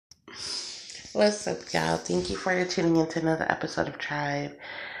What's up, y'all? Thank you for tuning into another episode of Tribe.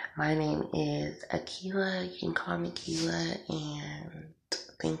 My name is Akila. You can call me Keela, and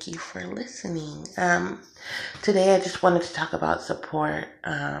thank you for listening. Today I just wanted to talk about support.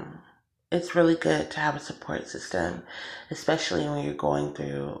 It's really good to have a support system, especially when you're going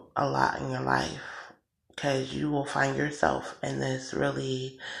through a lot in your life, because you will find yourself in this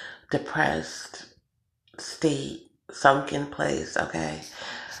really depressed state, sunken place, okay?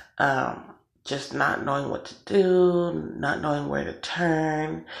 Um, just not knowing what to do, not knowing where to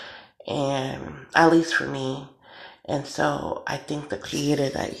turn, and at least for me. And so I think the creator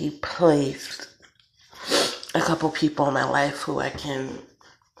that he placed a couple people in my life who I can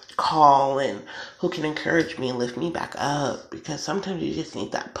call and who can encourage me and lift me back up, because sometimes you just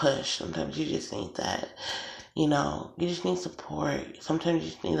need that push. Sometimes you just need that, you just need support. Sometimes you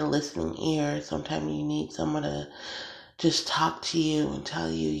just need a listening ear. Sometimes you need someone to just talk to you and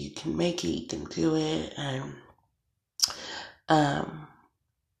tell you you can make it, you can do it, and um,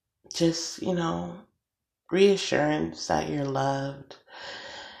 just, reassurance that you're loved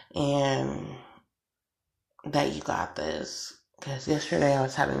and that you got this. Because yesterday I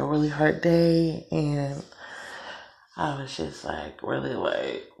was having a really hard day, and I was just really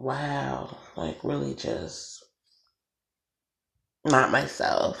wow, really just not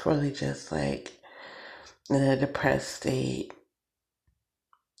myself, really just in a depressed state.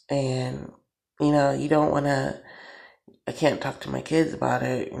 And, you don't want to, I can't talk to my kids about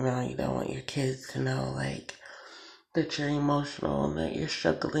it. You don't want your kids to know, that you're emotional and that you're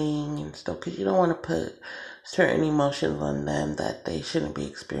struggling and stuff, because you don't want to put certain emotions on them that they shouldn't be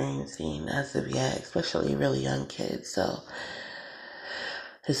experiencing as of yet, especially really young kids. So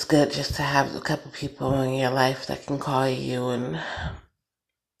it's good just to have a couple people in your life that can call you and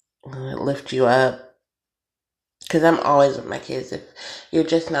lift you up. Because I'm always with my kids. If you're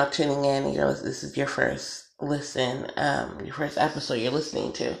just now tuning in and this is your first listen, your first episode you're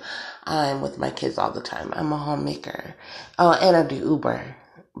listening to, I'm with my kids all the time. I'm a homemaker. Oh, and I do Uber,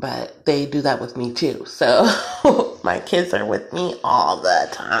 but they do that with me too. So my kids are with me all the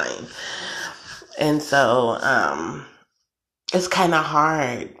time. And so it's kind of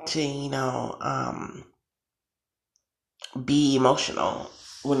hard to, be emotional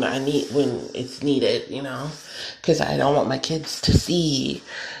when it's needed, because I don't want my kids to see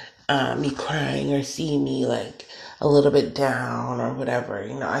me crying or see me a little bit down or whatever.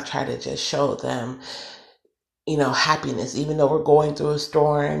 I try to just show them, happiness, even though we're going through a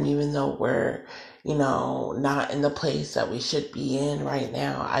storm, even though we're, not in the place that we should be in right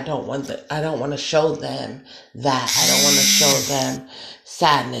now. I don't want to show them that. I don't want to show them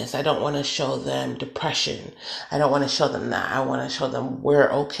sadness. I don't want to show them depression. I don't want to show them that. I want to show them we're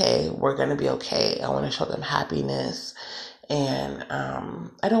okay. We're going to be okay. I want to show them happiness. And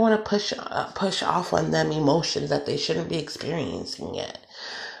I don't want to push off on them emotions that they shouldn't be experiencing yet.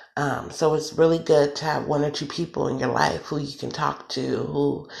 So it's really good to have one or two people in your life who you can talk to,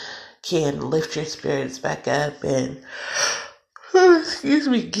 who can lift your spirits back up and,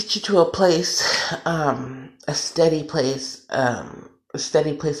 get you to a place, a steady place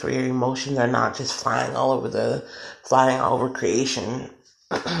where your emotions are not just flying all over creation.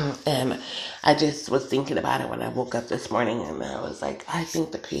 And I just was thinking about it when I woke up this morning, and I was like, I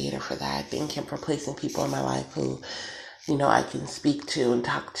thank the creator for that. I thank him for placing people in my life who, I can speak to and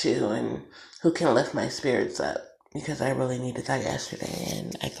talk to, and who can lift my spirits up, because I really needed that yesterday,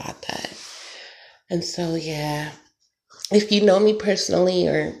 and I got that. And so, yeah, if you know me personally,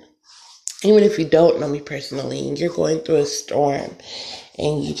 or even if you don't know me personally, and you're going through a storm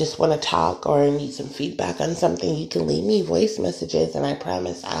and you just want to talk or need some feedback on something, you can leave me voice messages, and I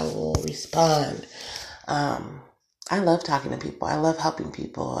promise I will respond. I love talking to people. I love helping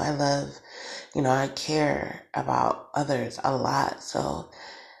people. I love, I care about others a lot. So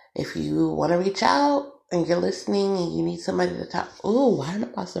if you want to reach out and you're listening and you need somebody to talk, why am I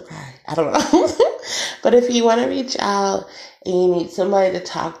about to cry? I don't know. But if you want to reach out and you need somebody to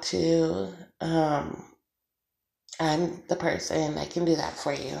talk to, I'm the person that can do that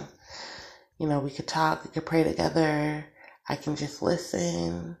for you. We could talk, we could pray together. I can just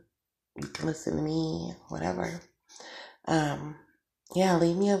listen. You can listen to me, whatever.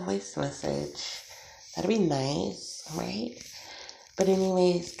 Leave me a voice message. That'd be nice, right? But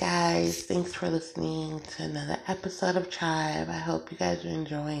anyways, guys, thanks for listening to another episode of Tribe. I hope you guys are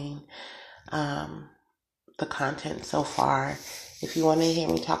enjoying the content so far. If you want to hear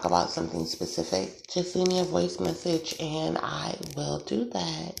me talk about something specific, just leave me a voice message and I will do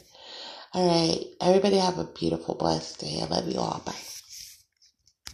that. All right. Everybody have a beautiful, blessed day. I love you all. Bye.